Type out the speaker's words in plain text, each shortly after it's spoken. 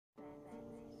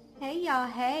Hey y'all,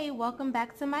 hey, welcome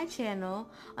back to my channel.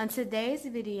 On today's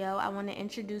video, I want to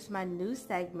introduce my new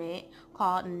segment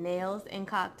called Nails and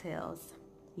Cocktails.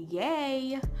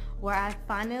 Yay! Where I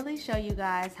finally show you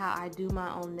guys how I do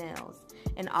my own nails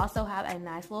and also have a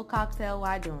nice little cocktail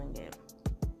while doing it.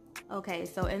 Okay,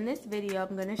 so in this video,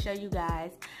 I'm going to show you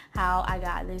guys how I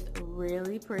got this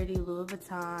really pretty Louis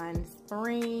Vuitton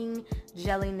spring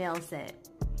jelly nail set.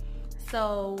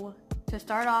 So to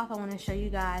start off, I want to show you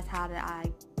guys how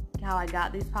I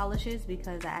got these polishes,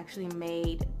 because I actually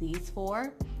made these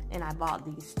four and I bought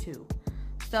these two.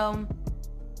 So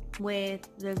with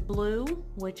this blue,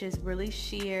 which is really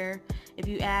sheer, if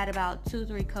you add about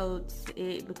 2-3 coats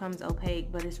it becomes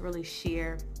opaque, but it's really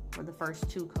sheer for the first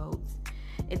 2 coats.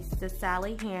 It's the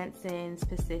Sally Hansen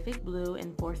Pacific Blue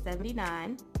in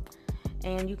 $4.79,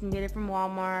 and you can get it from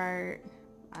Walmart.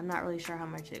 I'm not really sure how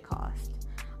much it cost.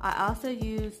 I also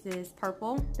used this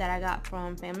purple that I got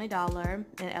from Family Dollar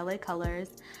in LA Colors.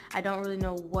 I don't really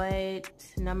know what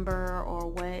number or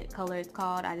what color it's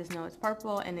called. I just know it's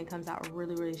purple and it comes out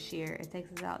really, really sheer. It takes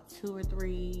about 2 or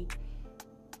 3,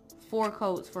 4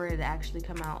 coats for it to actually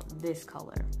come out this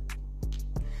color.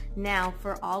 Now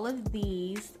for all of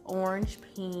these, orange,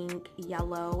 pink,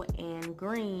 yellow, and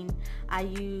green, I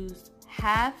used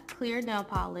half clear nail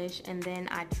polish, and then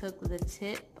I took the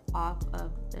tip off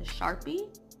of the Sharpie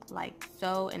like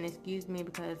so, and excuse me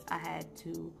because I had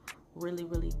to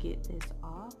really get this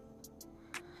off,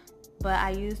 but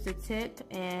I used the tip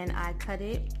and I cut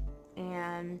it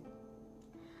and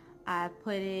I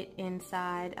put it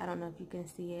inside. I don't know if you can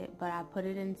see it, but I put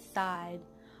it inside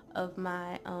of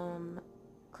my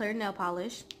clear nail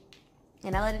polish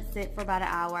and I let it sit for about an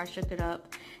hour. I shook it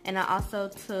up, and I also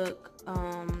took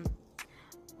can't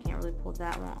really pull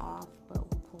that one off, but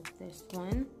we'll pull this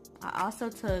one. I also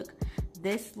took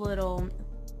this little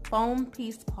foam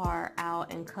piece part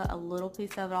out and cut a little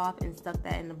piece of it off and stuck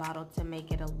that in the bottle to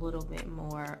make it a little bit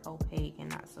more opaque and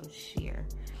not so sheer.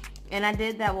 And I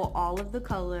did that with all of the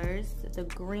colors. The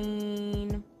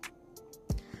green,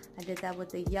 I did that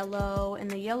with the yellow, and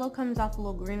the yellow comes off a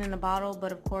little green in the bottle,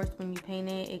 but of course when you paint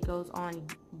it, it goes on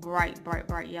bright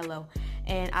yellow.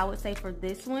 And I would say for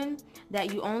this one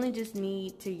that you only just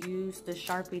need to use the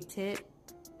Sharpie tip.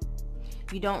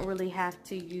 You don't really have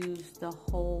to use the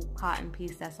whole cotton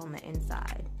piece that's on the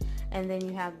inside. And then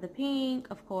you have the pink,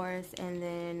 of course, and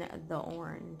then the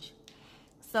orange.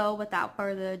 So without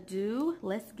further ado,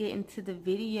 let's get into the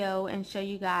video and show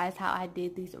you guys how I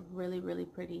did these really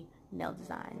pretty nail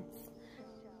designs.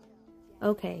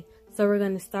 Okay, so we're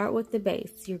going to start with the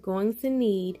base. You're going to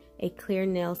need a clear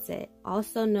nail set,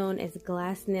 also known as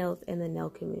glass nails in the nail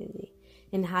community.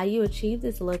 And how you achieve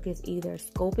this look is either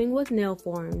sculpting with nail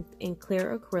forms in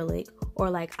clear acrylic, or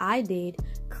like I did,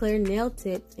 clear nail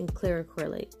tips in clear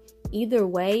acrylic. Either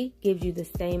way gives you the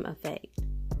same effect.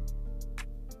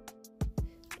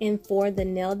 And for the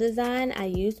nail design, I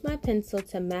used my pencil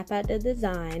to map out the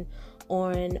design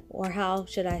on, or how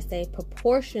should I say,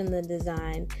 proportion the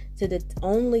design to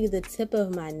only the tip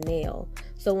of my nail.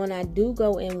 So when I do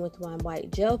go in with my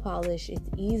white gel polish, it's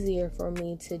easier for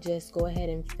me to just go ahead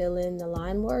and fill in the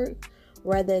line work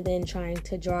rather than trying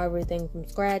to draw everything from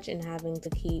scratch and having to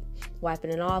keep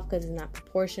wiping it off because it's not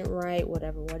proportioned right,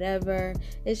 whatever.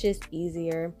 It's just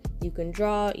easier. You can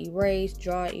draw, erase,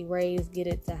 get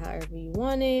it to however you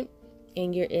want it,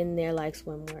 and you're in there like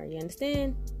swimwear. You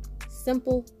understand?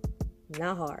 Simple,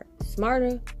 not hard.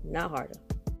 Smarter, not harder.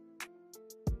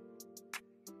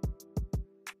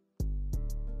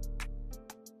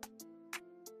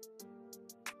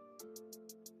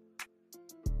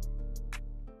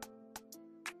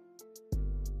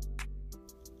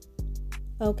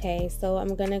 Okay, so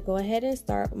I'm going to go ahead and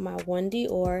start with my 1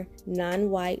 Dior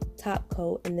non-white top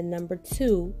coat in the number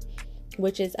 2,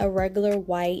 which is a regular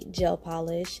white gel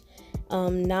polish.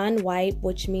 Non-white,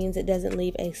 which means it doesn't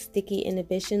leave a sticky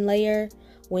inhibition layer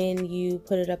when you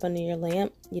put it up under your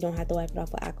lamp. You don't have to wipe it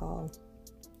off with alcohol.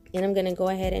 And I'm going to go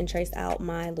ahead and trace out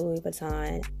my Louis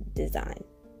Vuitton design.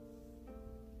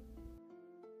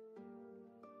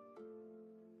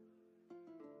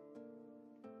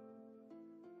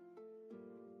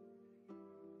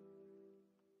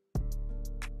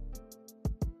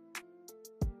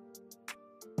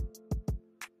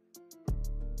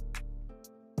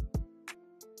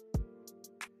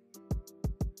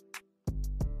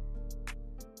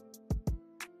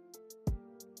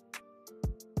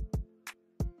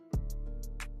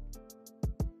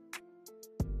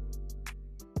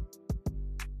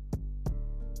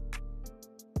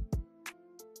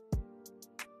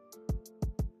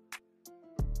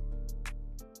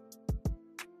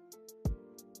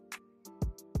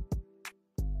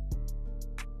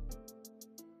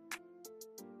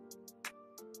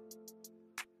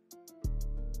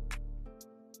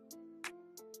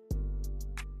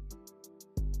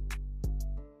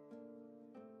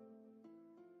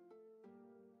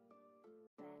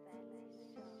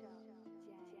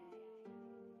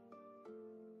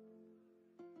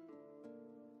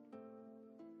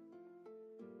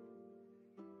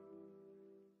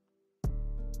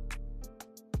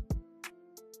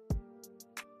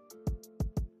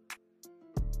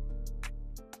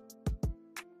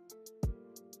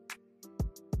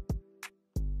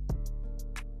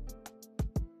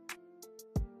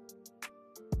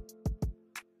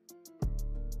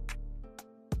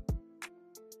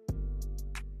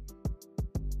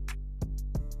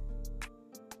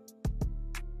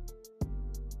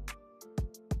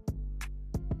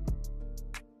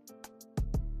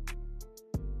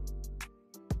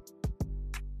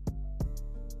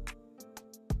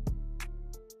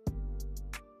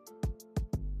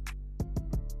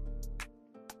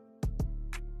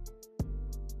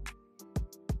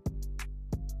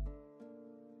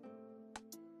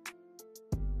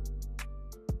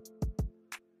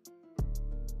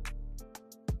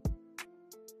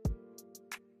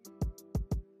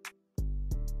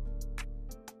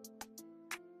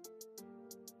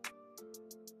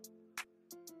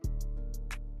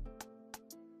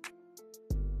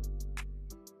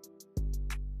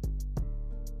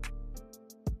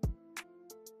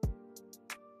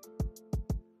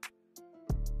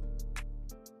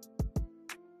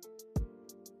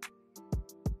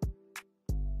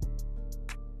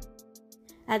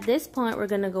 At this point, we're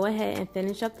going to go ahead and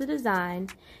finish up the design,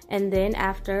 and then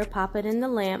after, pop it in the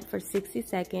lamp for 60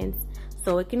 seconds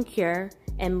so it can cure,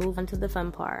 and move on to the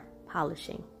fun part,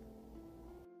 polishing.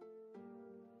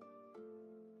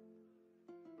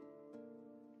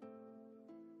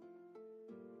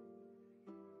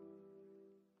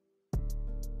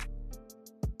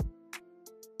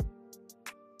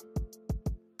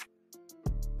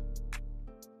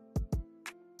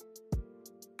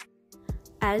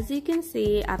 As you can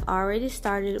see, I've already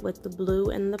started with the blue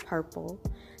and the purple.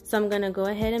 So I'm going to go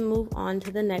ahead and move on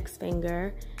to the next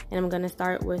finger. And I'm going to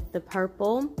start with the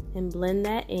purple and blend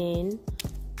that in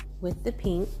with the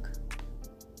pink.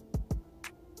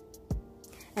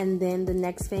 And then the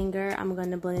next finger, I'm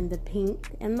going to blend the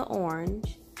pink and the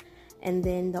orange. And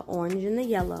then the orange and the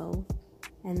yellow.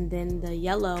 And then the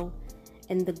yellow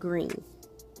and the green.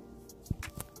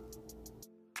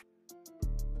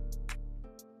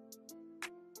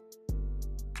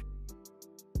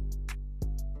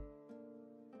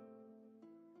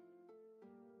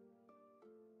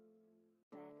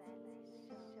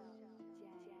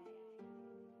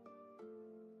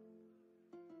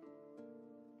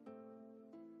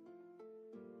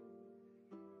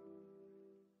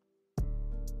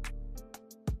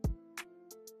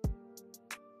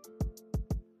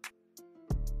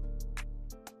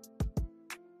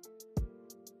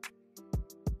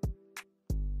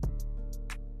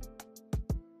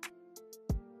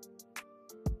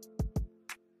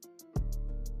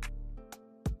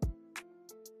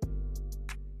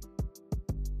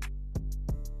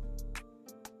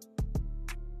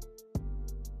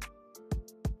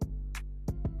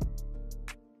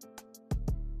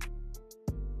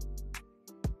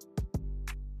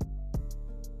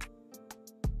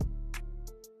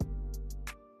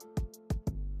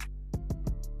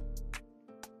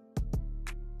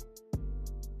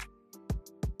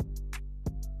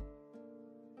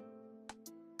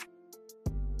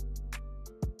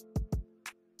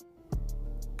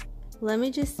 Let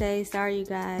me just say, sorry you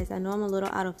guys, I know I'm a little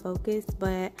out of focus,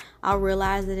 but I'll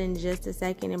realize it in just a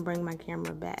second and bring my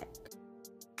camera back.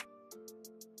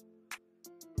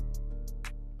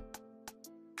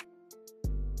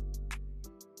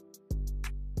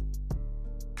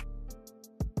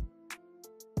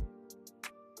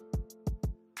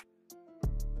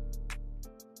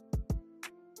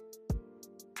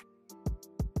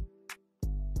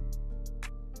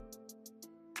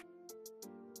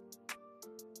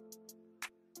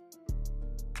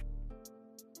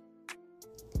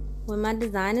 When my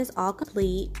design is all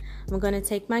complete, I'm going to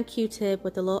take my Q-tip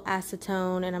with a little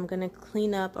acetone and I'm going to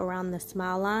clean up around the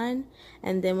smile line,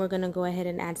 and then we're going to go ahead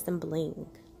and add some bling.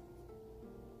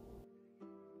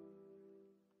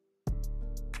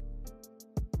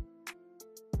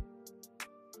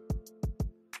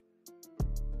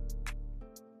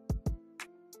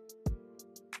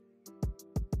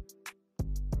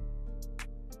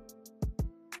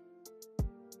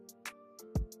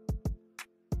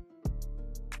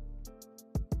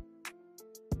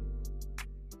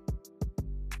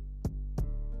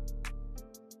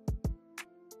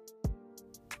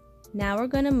 Now we're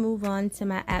going to move on to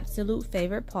my absolute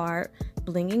favorite part,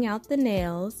 blinging out the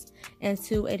nails. And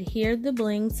to adhere the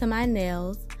bling to my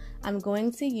nails, I'm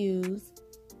going to use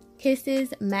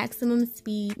Kisses Maximum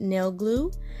Speed Nail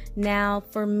Glue. Now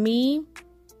for me,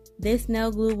 this nail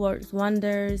glue works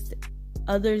wonders.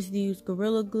 Others use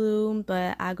Gorilla Glue,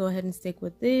 but I go ahead and stick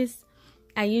with this.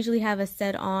 I usually have a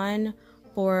set on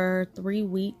for 3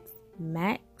 weeks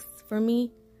max for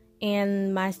me.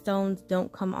 And my stones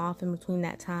don't come off in between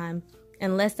that time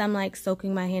unless I'm like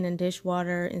soaking my hand in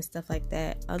dishwater and stuff like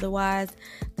that. Otherwise,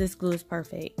 this glue is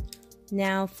perfect.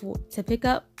 Now to pick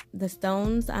up the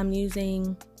stones, I'm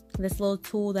using this little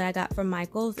tool that I got from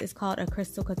Michael's. It's called a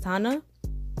crystal katana,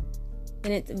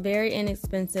 and it's very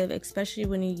inexpensive, especially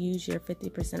when you use your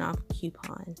 50% off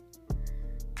coupon.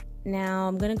 Now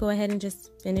I'm going to go ahead and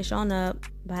just finish on up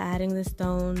by adding the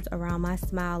stones around my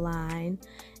smile line.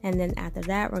 And then after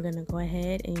that, we're going to go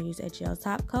ahead and use a gel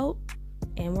top coat,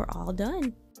 and we're all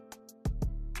done.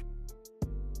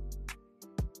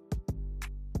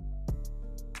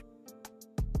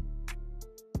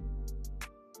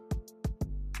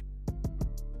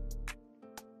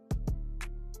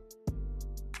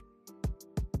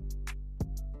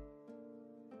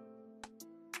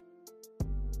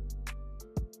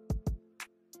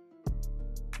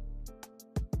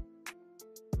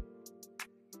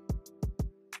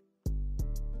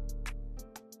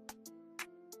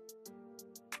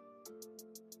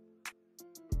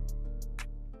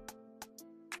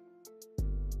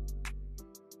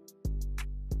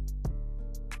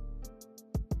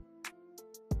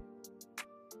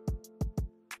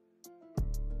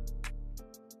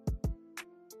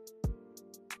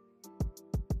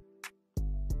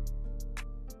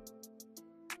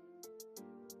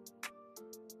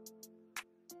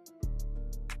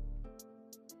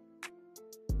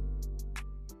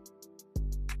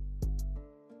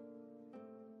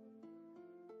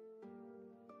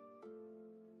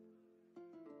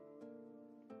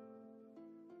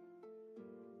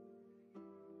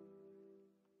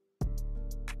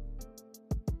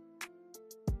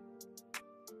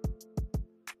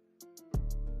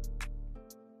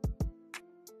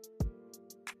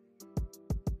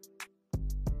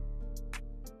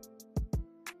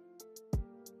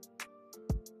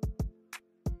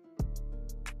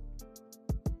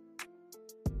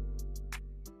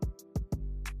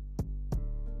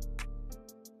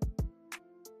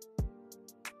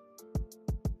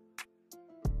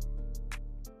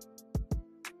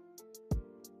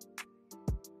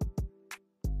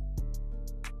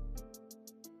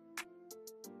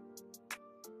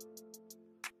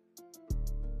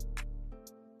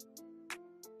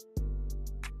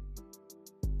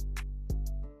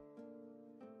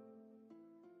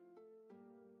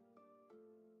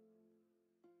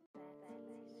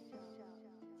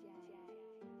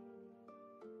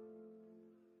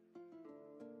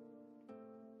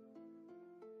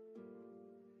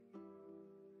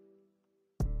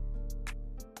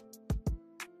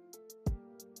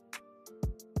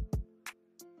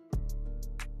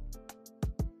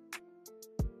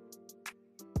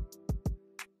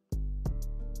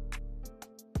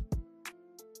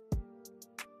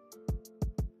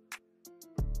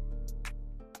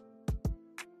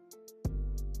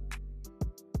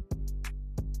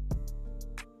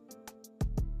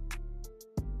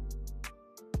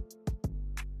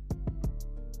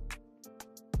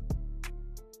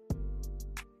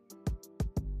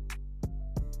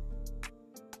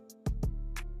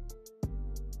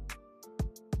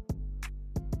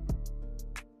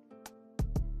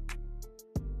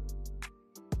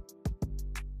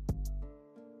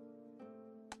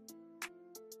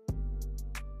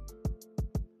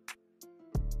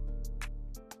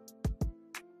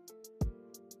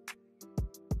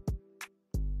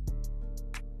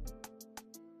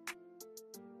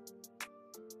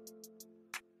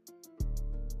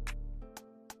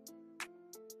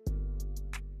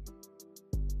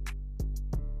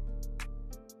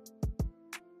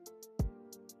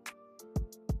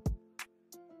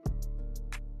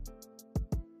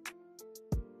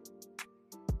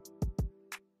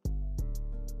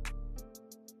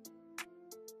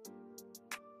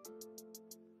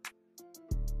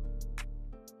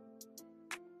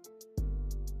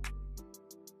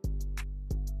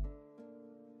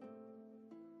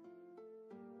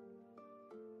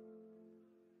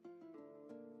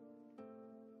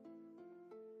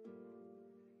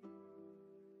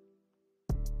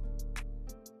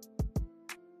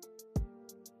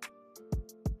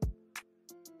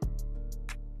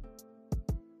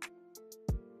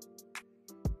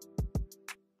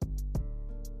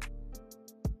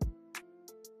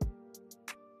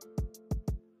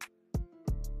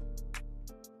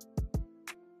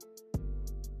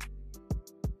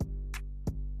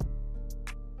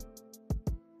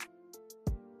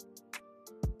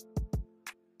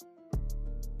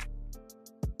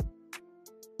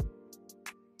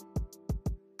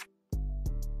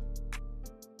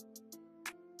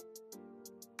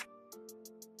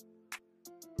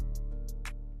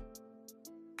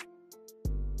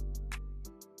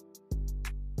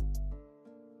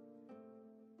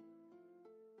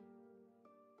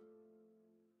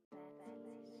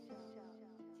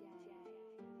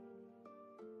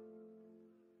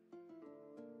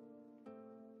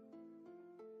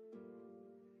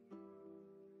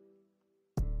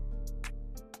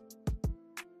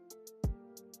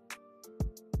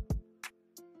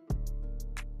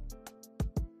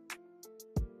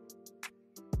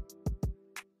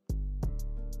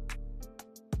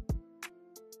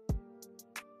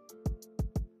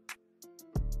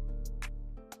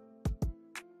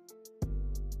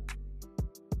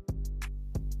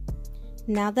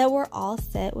 Now that we're all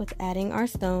set with adding our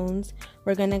stones,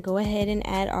 we're going to go ahead and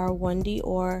add our 1D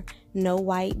or No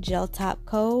White gel top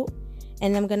coat.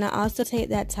 And I'm going to also take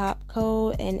that top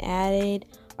coat and add it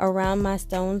around my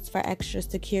stones for extra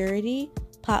security.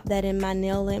 Pop that in my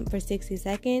nail lint for 60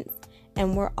 seconds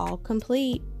and we're all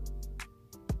complete.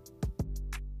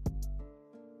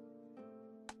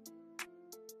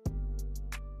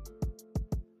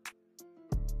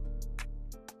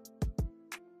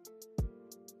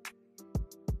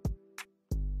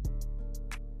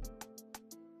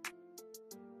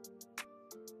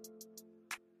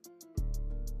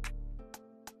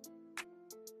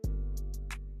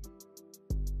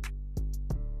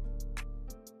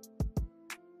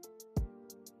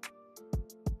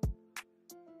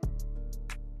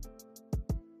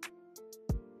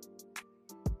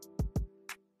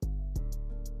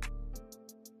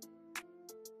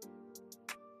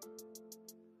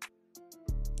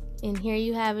 And here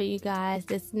you have it, you guys.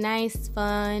 This nice,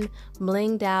 fun,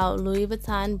 blinged out Louis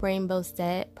Vuitton rainbow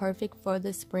set. Perfect for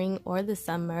the spring or the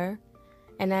summer.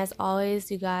 And as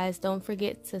always, you guys, don't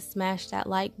forget to smash that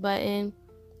like button,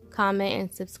 comment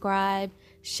and subscribe.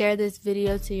 Share this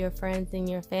video to your friends and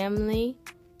your family.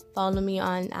 Follow me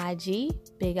on IG,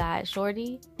 Big Eyed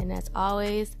Shorty. And as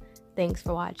always, thanks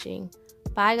for watching.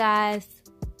 Bye, guys.